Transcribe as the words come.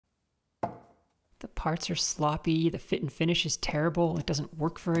The parts are sloppy, the fit and finish is terrible, it doesn't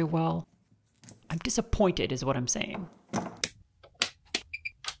work very well. I'm disappointed is what I'm saying.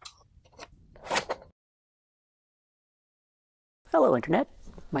 Hello Internet,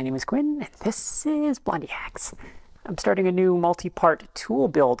 my name is Quinn, and this is Blondihacks. I'm starting a new multi-part tool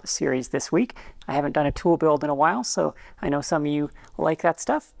build series this week. I haven't done a tool build in a while, so I know some of you like that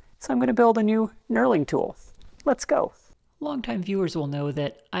stuff. So I'm going to build a new knurling tool. Let's go. Longtime viewers will know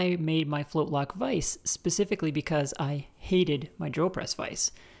that I made my float lock vise specifically because I hated my drill press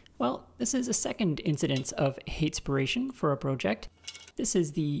vise. Well, this is a second incidence of hate-spiration for a project. This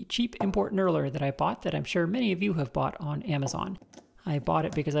is the cheap import knurler that I bought that I'm sure many of you have bought on Amazon. I bought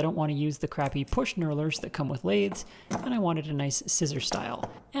it because I don't want to use the crappy push knurlers that come with lathes, and I wanted a nice scissor style.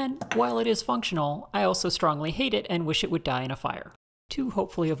 And while it is functional, I also strongly hate it and wish it would die in a fire. To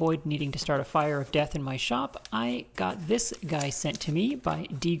hopefully avoid needing to start a fire of death in my shop, I got this guy sent to me by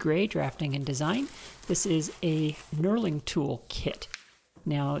D. Gray Drafting and Design. This is a knurling tool kit.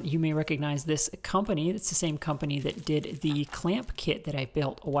 Now, you may recognize this company. It's the same company that did the clamp kit that I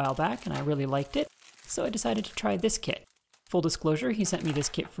built a while back, and I really liked it. So I decided to try this kit. Full disclosure, he sent me this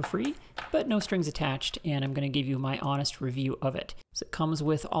kit for free, but no strings attached, and I'm going to give you my honest review of it. So it comes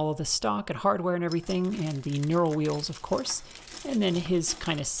with all of the stock and hardware and everything, and the knurl wheels, of course, and then his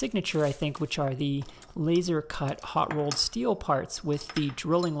kind of signature, I think, which are the laser cut hot rolled steel parts with the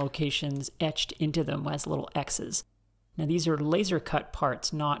drilling locations etched into them as little X's. Now these are laser cut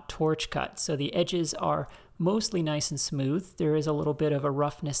parts, not torch cut, so the edges are mostly nice and smooth. There is a little bit of a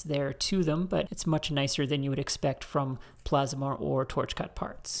roughness there to them, but it's much nicer than you would expect from plasma or torch cut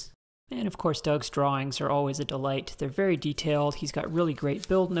parts. And of course Doug's drawings are always a delight. They're very detailed. He's got really great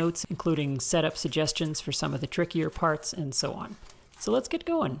build notes, including setup suggestions for some of the trickier parts and so on. So let's get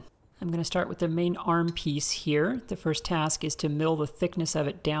going. I'm going to start with the main arm piece here. The first task is to mill the thickness of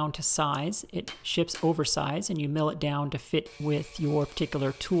it down to size. It ships oversize and you mill it down to fit with your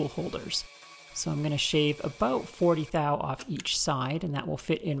particular tool holders. So I'm going to shave about 40 thou off each side, and that will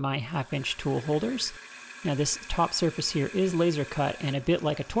fit in my 1/2-inch tool holders. Now this top surface here is laser cut, and a bit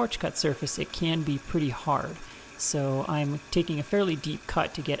like a torch cut surface, it can be pretty hard. So I'm taking a fairly deep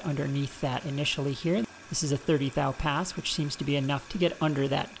cut to get underneath that initially here. This is a 30 thou pass, which seems to be enough to get under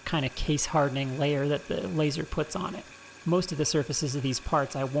that kind of case hardening layer that the laser puts on it. Most of the surfaces of these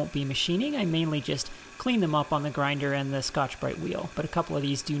parts I won't be machining. I mainly just clean them up on the grinder and the Scotch-Brite wheel, but a couple of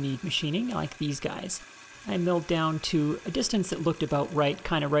these do need machining, like these guys. I milled down to a distance that looked about right,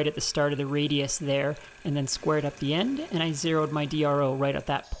 kind of right at the start of the radius there, and then squared up the end, and I zeroed my DRO right at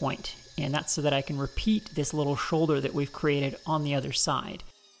that point. And that's so that I can repeat this little shoulder that we've created on the other side.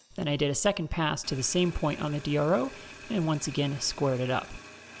 Then I did a second pass to the same point on the DRO, and once again squared it up.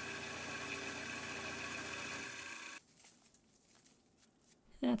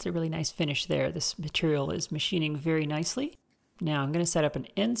 That's a really nice finish there. This material is machining very nicely. Now I'm going to set up an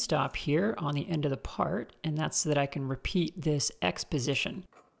end stop here on the end of the part, and that's so that I can repeat this X position.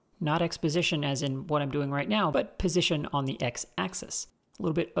 Not X position as in what I'm doing right now, but position on the X axis. A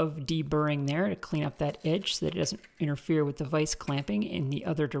little bit of deburring there to clean up that edge so that it doesn't interfere with the vise clamping in the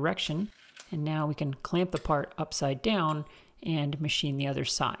other direction. And now we can clamp the part upside down and machine the other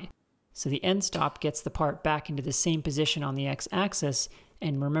side. So the end stop gets the part back into the same position on the X axis.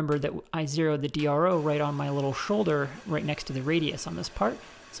 And remember that I zeroed the DRO right on my little shoulder right next to the radius on this part.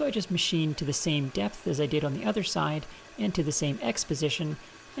 So I just machined to the same depth as I did on the other side and to the same X position.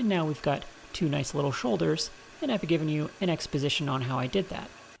 And now we've got two nice little shoulders, and I've given you an X position on how I did that.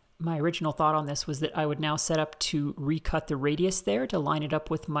 My original thought on this was that I would now set up to recut the radius there to line it up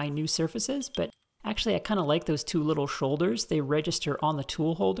with my new surfaces, but actually I kind of like those two little shoulders. They register on the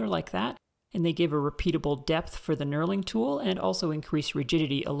tool holder like that, and they give a repeatable depth for the knurling tool and also increase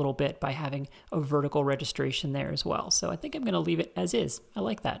rigidity a little bit by having a vertical registration there as well. So I think I'm going to leave it as is. I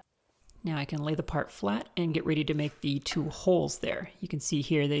like that. Now I can lay the part flat and get ready to make the two holes there. You can see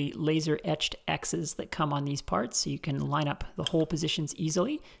here the laser etched X's that come on these parts, so you can line up the hole positions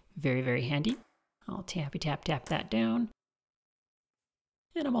easily. Very, very handy. I'll tap that down.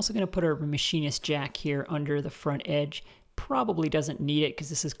 And I'm also going to put a machinist jack here under the front edge. Probably doesn't need it because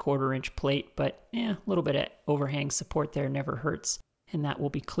this is 1/4-inch plate, but a little bit of overhang support there never hurts. And that will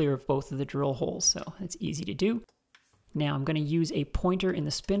be clear of both of the drill holes, so it's easy to do. Now I'm going to use a pointer in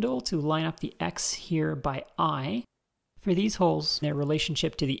the spindle to line up the X here by eye. For these holes, their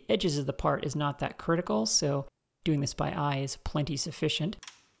relationship to the edges of the part is not that critical, so doing this by eye is plenty sufficient.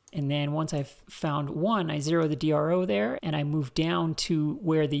 And then once I've found one, I zero the DRO there, and I move down to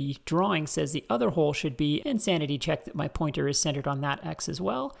where the drawing says the other hole should be, and sanity check that my pointer is centered on that X as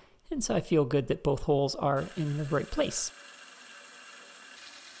well. And so I feel good that both holes are in the right place.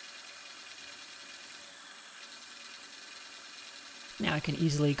 Now I can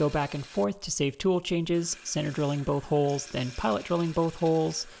easily go back and forth to save tool changes, center drilling both holes, then pilot drilling both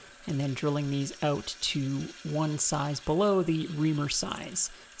holes, and then drilling these out to one size below the reamer size,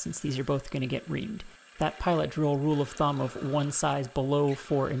 since these are both going to get reamed. That pilot drill rule of thumb of one size below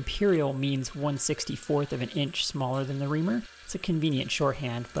for imperial means 1/64 of an inch smaller than the reamer. It's a convenient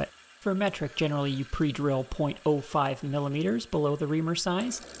shorthand, but for metric, generally you pre-drill 0.05 millimeters below the reamer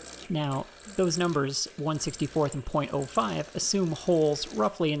size. Now, those numbers, 1/64 and 0.05, assume holes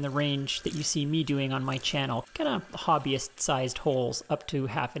roughly in the range that you see me doing on my channel, kind of hobbyist-sized holes up to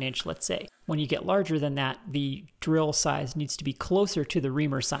 ½ an inch, let's say. When you get larger than that, the drill size needs to be closer to the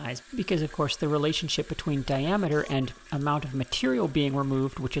reamer size, because of course the relationship between diameter and amount of material being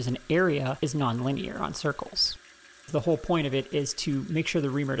removed, which is an area, is nonlinear on circles. The whole point of it is to make sure the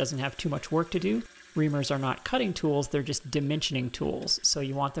reamer doesn't have too much work to do. Reamers are not cutting tools, they're just dimensioning tools, so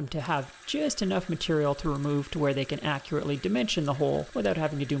you want them to have just enough material to remove to where they can accurately dimension the hole without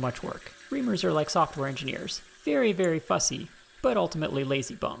having to do much work. Reamers are like software engineers. Very, very fussy, but ultimately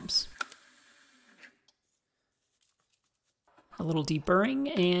lazy bums. A little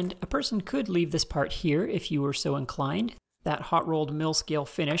deburring, and a person could leave this part here if you were so inclined. That hot rolled mill scale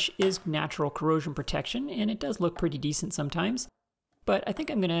finish is natural corrosion protection, and it does look pretty decent sometimes. But I think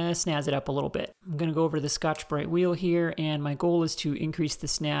I'm going to snazz it up a little bit. I'm going to go over the Scotch-Brite wheel here, and my goal is to increase the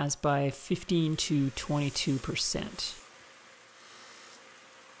snaz by 15 to 22%.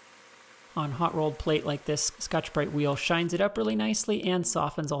 On hot rolled plate like this, Scotch-Brite wheel shines it up really nicely and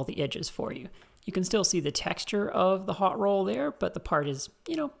softens all the edges for you. You can still see the texture of the hot roll there, but the part is,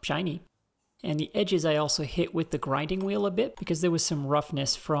 shiny. And the edges I also hit with the grinding wheel a bit because there was some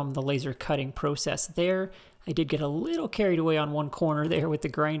roughness from the laser cutting process there. I did get a little carried away on one corner there with the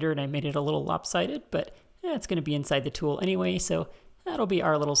grinder and I made it a little lopsided, but it's going to be inside the tool anyway, so that'll be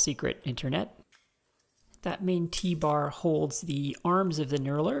our little secret, internet. That main T-bar holds the arms of the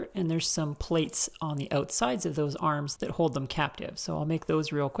knurler, and there's some plates on the outsides of those arms that hold them captive, so I'll make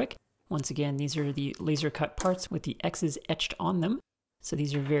those real quick. Once again, these are the laser cut parts with the X's etched on them. So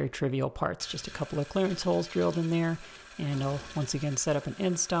these are very trivial parts, just a couple of clearance holes drilled in there, and I'll once again set up an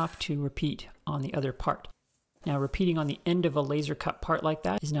end stop to repeat on the other part. Now repeating on the end of a laser cut part like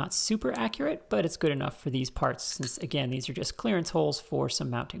that is not super accurate, but it's good enough for these parts since again these are just clearance holes for some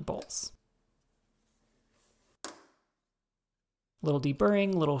mounting bolts. A little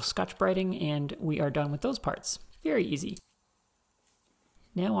deburring, little Scotch-Briting, and we are done with those parts. Very easy.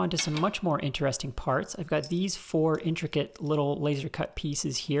 Now on to some much more interesting parts. I've got these 4 intricate little laser cut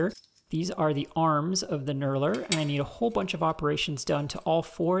pieces here. These are the arms of the knurler, and I need a whole bunch of operations done to all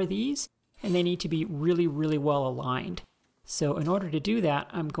 4 of these, and they need to be really, really well aligned. So in order to do that,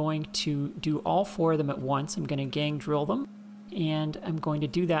 I'm going to do all 4 of them at once. I'm going to gang drill them, and I'm going to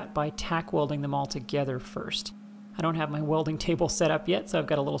do that by tack welding them all together first. I don't have my welding table set up yet, so I've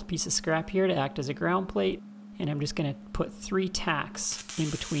got a little piece of scrap here to act as a ground plate. And I'm just going to put 3 tacks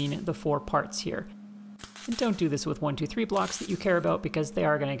in between the 4 parts here. And don't do this with 1, 2, 3 blocks that you care about because they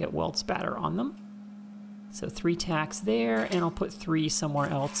are going to get weld spatter on them. So 3 tacks there, and I'll put 3 somewhere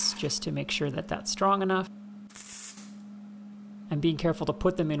else just to make sure that that's strong enough. I'm being careful to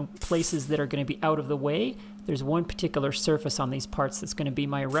put them in places that are going to be out of the way. There's one particular surface on these parts that's going to be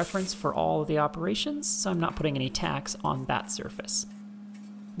my reference for all of the operations, so I'm not putting any tacks on that surface.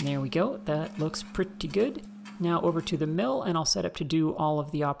 And there we go, that looks pretty good. Now over to the mill, and I'll set up to do all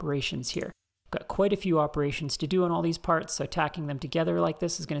of the operations here. I've got quite a few operations to do on all these parts, so tacking them together like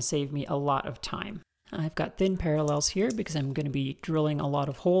this is going to save me a lot of time. I've got thin parallels here because I'm going to be drilling a lot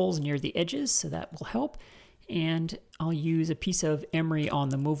of holes near the edges, so that will help. And I'll use a piece of emery on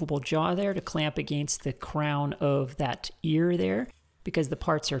the movable jaw there to clamp against the crown of that ear there. Because the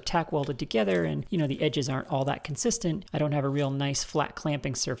parts are tack welded together and the edges aren't all that consistent, I don't have a real nice flat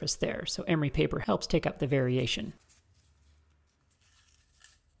clamping surface there, so emery paper helps take up the variation.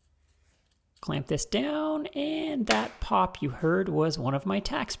 Clamp this down, and that pop you heard was one of my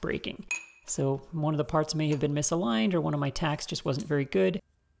tacks breaking. So one of the parts may have been misaligned, or one of my tacks just wasn't very good.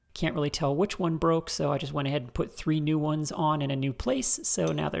 Can't really tell which one broke, so I just went ahead and put 3 new ones on in a new place, so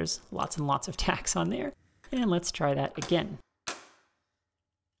now there's lots and lots of tacks on there. And let's try that again.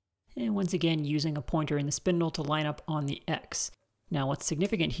 And once again, using a pointer in the spindle to line up on the X. Now what's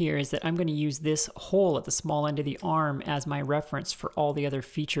significant here is that I'm going to use this hole at the small end of the arm as my reference for all the other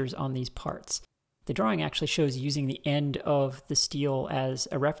features on these parts. The drawing actually shows using the end of the steel as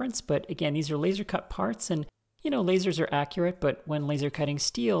a reference, but again, these are laser cut parts, and lasers are accurate, but when laser cutting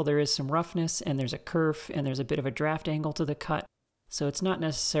steel, there is some roughness, and there's a kerf, and there's a bit of a draft angle to the cut, so it's not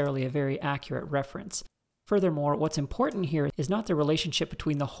necessarily a very accurate reference. Furthermore, what's important here is not the relationship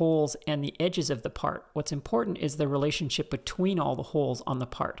between the holes and the edges of the part. What's important is the relationship between all the holes on the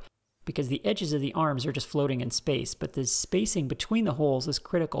part, because the edges of the arms are just floating in space, but the spacing between the holes is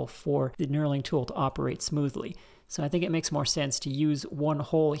critical for the knurling tool to operate smoothly. So I think it makes more sense to use one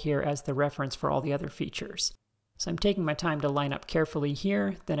hole here as the reference for all the other features. So I'm taking my time to line up carefully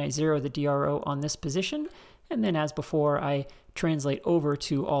here, then I zero the DRO on this position, and then as before I translate over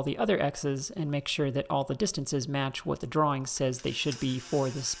to all the other X's and make sure that all the distances match what the drawing says they should be for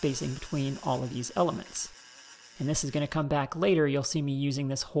the spacing between all of these elements. And this is going to come back later. You'll see me using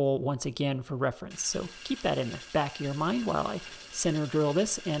this hole once again for reference. So keep that in the back of your mind while I center drill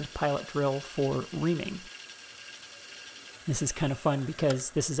this and pilot drill for reaming. This is kind of fun because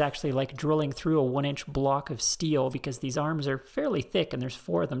this is actually like drilling through a 1-inch block of steel because these arms are fairly thick and there's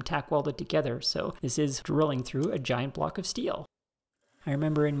 4 of them tack welded together. So this is drilling through a giant block of steel. I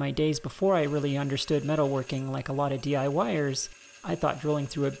remember in my days before I really understood metalworking, like a lot of DIYers, I thought drilling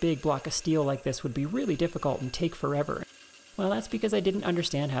through a big block of steel like this would be really difficult and take forever. Well, that's because I didn't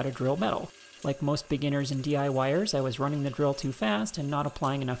understand how to drill metal. Like most beginners and DIYers, I was running the drill too fast and not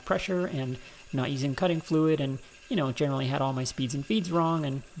applying enough pressure and not using cutting fluid and, generally had all my speeds and feeds wrong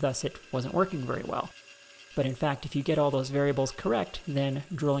and thus it wasn't working very well. But in fact, if you get all those variables correct, then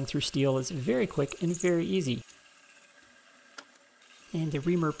drilling through steel is very quick and very easy. And the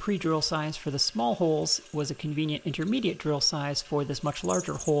reamer pre-drill size for the small holes was a convenient intermediate drill size for this much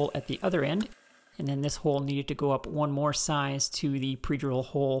larger hole at the other end. And then this hole needed to go up one more size to the pre-drill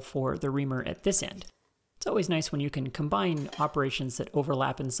hole for the reamer at this end. It's always nice when you can combine operations that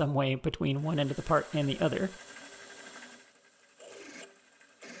overlap in some way between one end of the part and the other.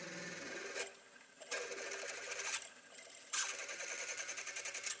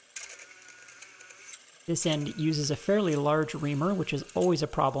 This end uses a fairly large reamer, which is always a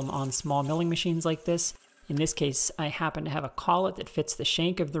problem on small milling machines like this. In this case, I happen to have a collet that fits the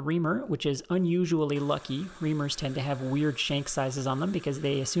shank of the reamer, which is unusually lucky. Reamers tend to have weird shank sizes on them because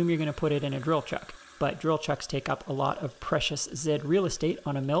they assume you're going to put it in a drill chuck. But drill chucks take up a lot of precious Z real estate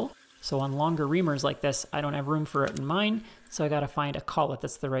on a mill, so on longer reamers like this, I don't have room for it in mine, so I gotta find a collet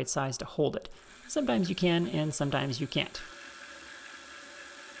that's the right size to hold it. Sometimes you can, and sometimes you can't.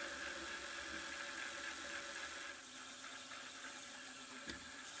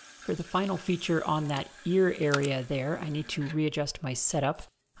 For the final feature on that ear area there, I need to readjust my setup.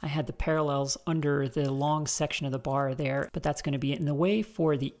 I had the parallels under the long section of the bar there, but that's going to be in the way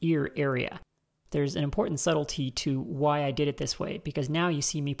for the ear area. There's an important subtlety to why I did it this way, because now you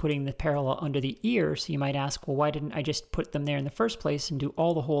see me putting the parallel under the ear, so you might ask, well, why didn't I just put them there in the first place and do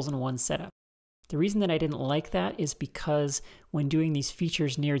all the holes in one setup? The reason that I didn't like that is because when doing these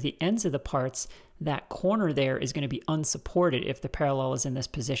features near the ends of the parts, that corner there is going to be unsupported if the parallel is in this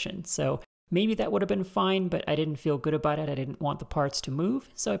position. So maybe that would have been fine, but I didn't feel good about it. I didn't want the parts to move,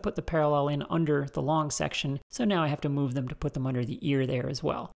 so I put the parallel in under the long section. So now I have to move them to put them under the ear there as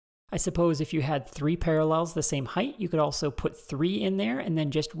well. I suppose if you had 3 parallels the same height, you could also put 3 in there and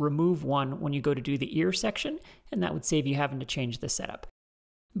then just remove one when you go to do the ear section, and that would save you having to change the setup.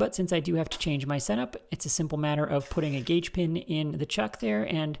 But since I do have to change my setup, it's a simple matter of putting a gauge pin in the chuck there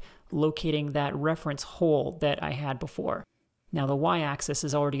and locating that reference hole that I had before. Now the y-axis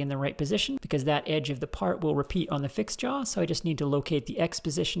is already in the right position because that edge of the part will repeat on the fixed jaw, so I just need to locate the X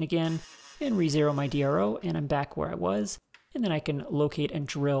position again and re-zero my DRO, and I'm back where I was, and then I can locate and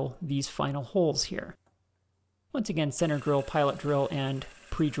drill these final holes here. Once again, center drill, pilot drill, and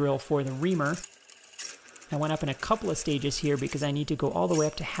pre-drill for the reamer. I went up in a couple of stages here because I need to go all the way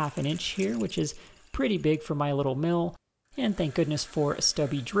up to 1/2 inch here, which is pretty big for my little mill. And thank goodness for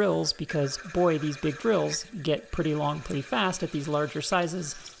stubby drills, because boy, these big drills get pretty long pretty fast at these larger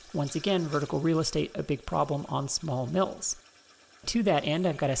sizes. Once again, vertical real estate, a big problem on small mills. To that end,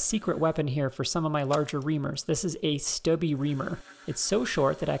 I've got a secret weapon here for some of my larger reamers. This is a stubby reamer. It's so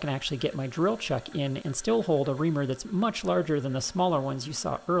short that I can actually get my drill chuck in and still hold a reamer that's much larger than the smaller ones you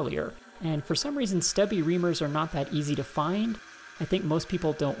saw earlier. And for some reason, stubby reamers are not that easy to find. I think most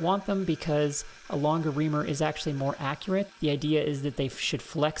people don't want them because a longer reamer is actually more accurate. The idea is that they should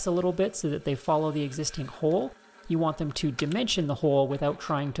flex a little bit so that they follow the existing hole. You want them to dimension the hole without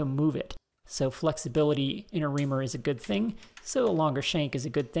trying to move it. So flexibility in a reamer is a good thing, so a longer shank is a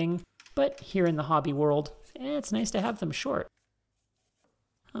good thing. But here in the hobby world, it's nice to have them short.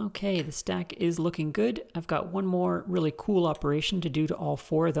 Okay, the stack is looking good. I've got one more really cool operation to do to all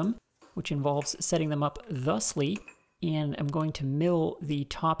 4 of them, which involves setting them up thusly, and I'm going to mill the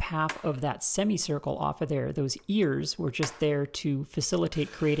top half of that semicircle off of there. Those ears were just there to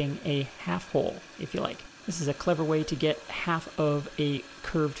facilitate creating a half hole, if you like. This is a clever way to get half of a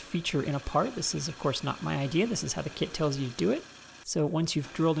curved feature in a part. This is, of course, not my idea. This is how the kit tells you to do it. So once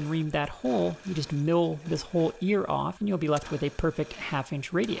you've drilled and reamed that hole, you just mill this whole ear off, and you'll be left with a perfect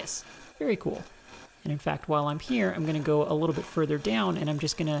 1/2-inch radius. Very cool. And in fact, while I'm here, I'm going to go a little bit further down, and I'm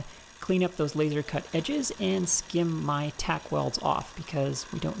just going to clean up those laser cut edges and skim my tack welds off, because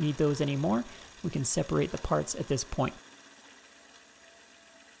we don't need those anymore. We can separate the parts at this point.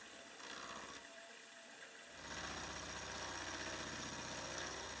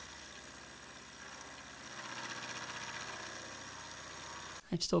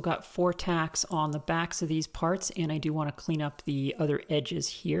 I've still got 4 tacks on the backs of these parts, and I do want to clean up the other edges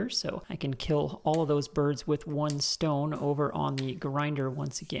here so I can kill all of those birds with one stone over on the grinder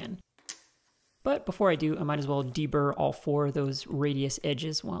once again. But before I do, I might as well deburr all 4 of those radius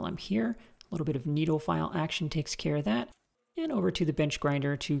edges while I'm here. A little bit of needle file action takes care of that. And over to the bench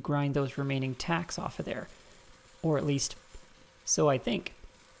grinder to grind those remaining tacks off of there. Or at least, so I think.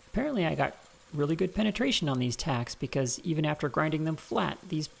 Apparently I got really good penetration on these tacks, because even after grinding them flat,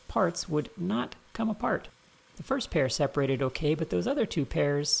 these parts would not come apart. The first pair separated okay, but those other 2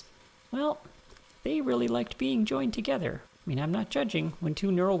 pairs, well, they really liked being joined together. I mean, I'm not judging. When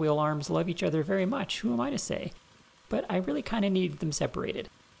 2 knurl wheel arms love each other very much, who am I to say? But I really kind of needed them separated.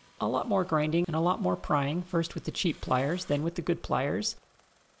 A lot more grinding and a lot more prying, first with the cheap pliers, then with the good pliers.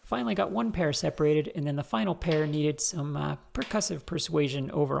 Finally got 1 pair separated, and then the final pair needed some percussive persuasion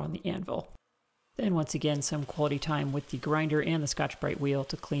over on the anvil. Then once again, some quality time with the grinder and the Scotch-Brite wheel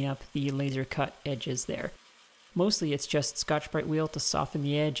to clean up the laser cut edges there. Mostly it's just Scotch-Brite wheel to soften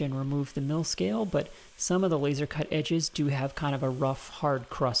the edge and remove the mill scale, but some of the laser cut edges do have kind of a rough, hard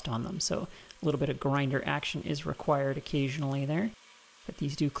crust on them, so a little bit of grinder action is required occasionally there. But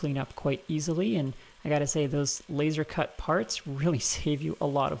these do clean up quite easily, and I gotta say, those laser cut parts really save you a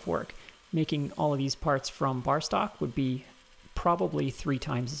lot of work. Making all of these parts from bar stock would be probably 3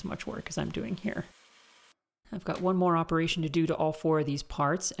 times as much work as I'm doing here. I've got one more operation to do to all 4 of these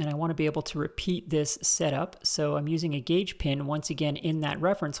parts, and I want to be able to repeat this setup, so I'm using a gauge pin once again in that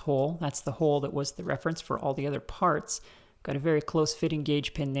reference hole. That's the hole that was the reference for all the other parts. Got a very close fitting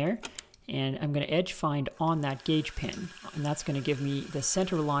gauge pin there, and I'm going to edge find on that gauge pin, and that's going to give me the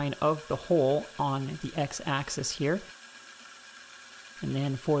center line of the hole on the x-axis here. And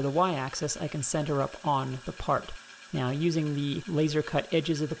then for the y-axis, I can center up on the part. Now, using the laser cut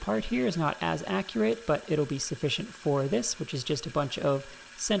edges of the part here is not as accurate, but it'll be sufficient for this, which is just a bunch of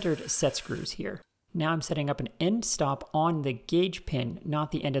centered set screws here. Now I'm setting up an end stop on the gauge pin,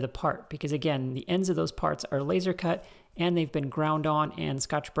 not the end of the part, because again, the ends of those parts are laser cut and they've been ground on and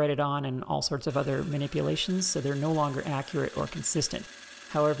Scotch-Brited on and all sorts of other manipulations, so they're no longer accurate or consistent.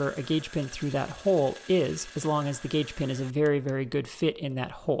 However, a gauge pin through that hole is, as long as the gauge pin is a very, very good fit in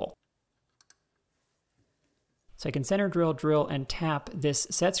that hole. So I can center drill, and tap this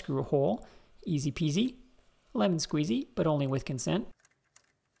set screw hole. Easy peasy, lemon squeezy, but only with consent.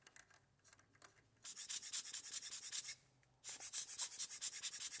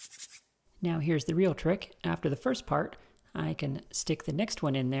 Now here's the real trick. After the first part, I can stick the next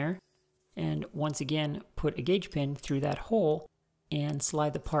one in there, and once again put a gauge pin through that hole and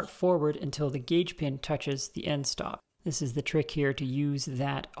slide the part forward until the gauge pin touches the end stop. This is the trick here, to use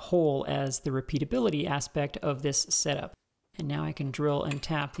that hole as the repeatability aspect of this setup. And now I can drill and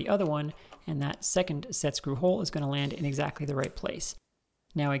tap the other one, and that second set screw hole is going to land in exactly the right place.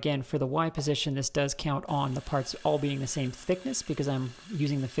 Now again, for the Y position, this does count on the parts all being the same thickness because I'm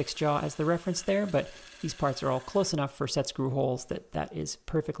using the fixed jaw as the reference there, but these parts are all close enough for set screw holes that that is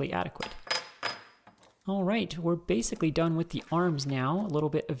perfectly adequate. All right, we're basically done with the arms now. A little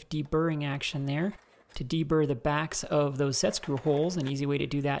bit of deburring action there. To deburr the backs of those set screw holes, an easy way to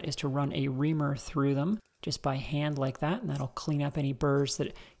do that is to run a reamer through them just by hand like that, and that'll clean up any burrs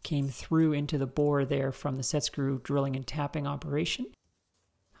that came through into the bore there from the set screw drilling and tapping operation.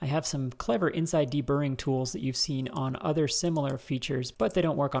 I have some clever inside deburring tools that you've seen on other similar features, but they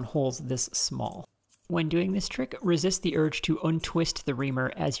don't work on holes this small. When doing this trick, resist the urge to untwist the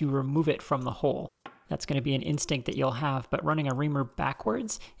reamer as you remove it from the hole. That's going to be an instinct that you'll have, but running a reamer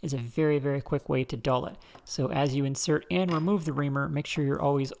backwards is a very, very quick way to dull it. So as you insert and remove the reamer, make sure you're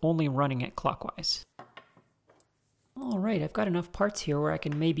always only running it clockwise. All right, I've got enough parts here where I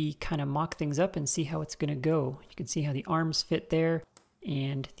can maybe kind of mock things up and see how it's going to go. You can see how the arms fit there,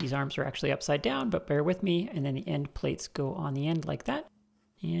 and these arms are actually upside down, but bear with me, and then the end plates go on the end like that.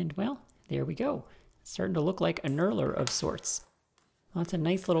 And well, there we go. It's starting to look like a knurler of sorts. Well, that's a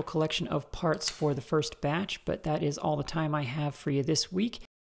nice little collection of parts for the first batch, but that is all the time I have for you this week.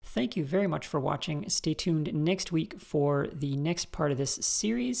 Thank you very much for watching. Stay tuned next week for the next part of this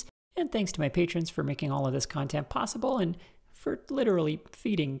series. And thanks to my patrons for making all of this content possible and for literally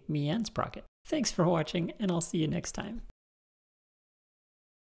feeding me and Sprocket. Thanks for watching, and I'll see you next time.